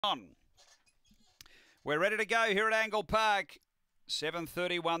On. We're ready to go here at Angle Park.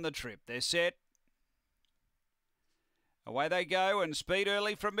 7:31 the trip. They're set. Away they go, and speed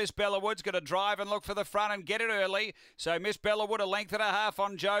early from Miss Bellawood's going to drive and look for the front and get it early. So Miss Bellawood a length and a half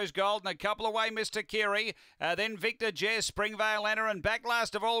on Joe's Gold, and a couple away Mr. Kerry. Then Victor Jess, Springvale Anna, and back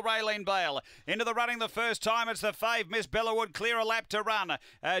last of all Raylene Bale. Into the running the first time, it's the fave. Miss Bellawood clear a lap to run.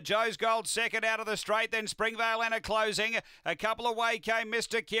 Joe's Gold second out of the straight, then Springvale Anna closing. A couple away came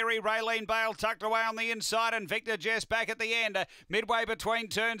Mr. Kerry, Raylene Bale tucked away on the inside, and Victor Jess back at the end. Midway between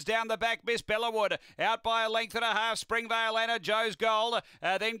turns down the back, Miss Bellawood out by a length and a half. Springvale Anna, Joe's Gold.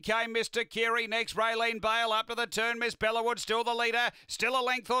 Then came Mr. Kerry. Next, Raylene Bale up to the turn. Miss Bellawood still the leader. Still a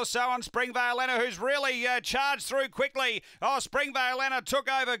length or so on Springvale Anna, who's really charged through quickly. Oh, Springvale Anna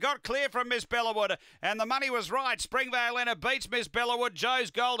took over, got clear from Miss Bellawood, and the money was right. Springvale Anna beats Miss Bellawood,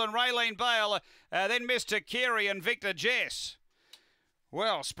 Joe's Gold, and Raylene Bale. Then Mr. Kerry and Victor Jess.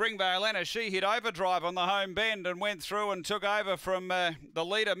 Well, Springvale Anna, she hit overdrive on the home bend and went through and took over from the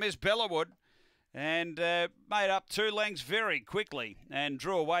leader, Miss Bellawood, and made up 2 lengths very quickly and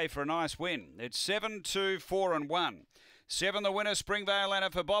drew away for a nice win. It's 7, 2, 4 and 1. 7 the winner, Springvale Anna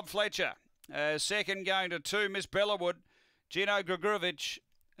for Bob Fletcher. Second going to 2, Miss Bellawood, Gino Gregorovic,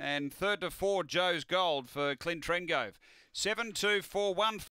 and third to 4, Joe's Gold for Clint Trengove. 7, 2, 4, 1.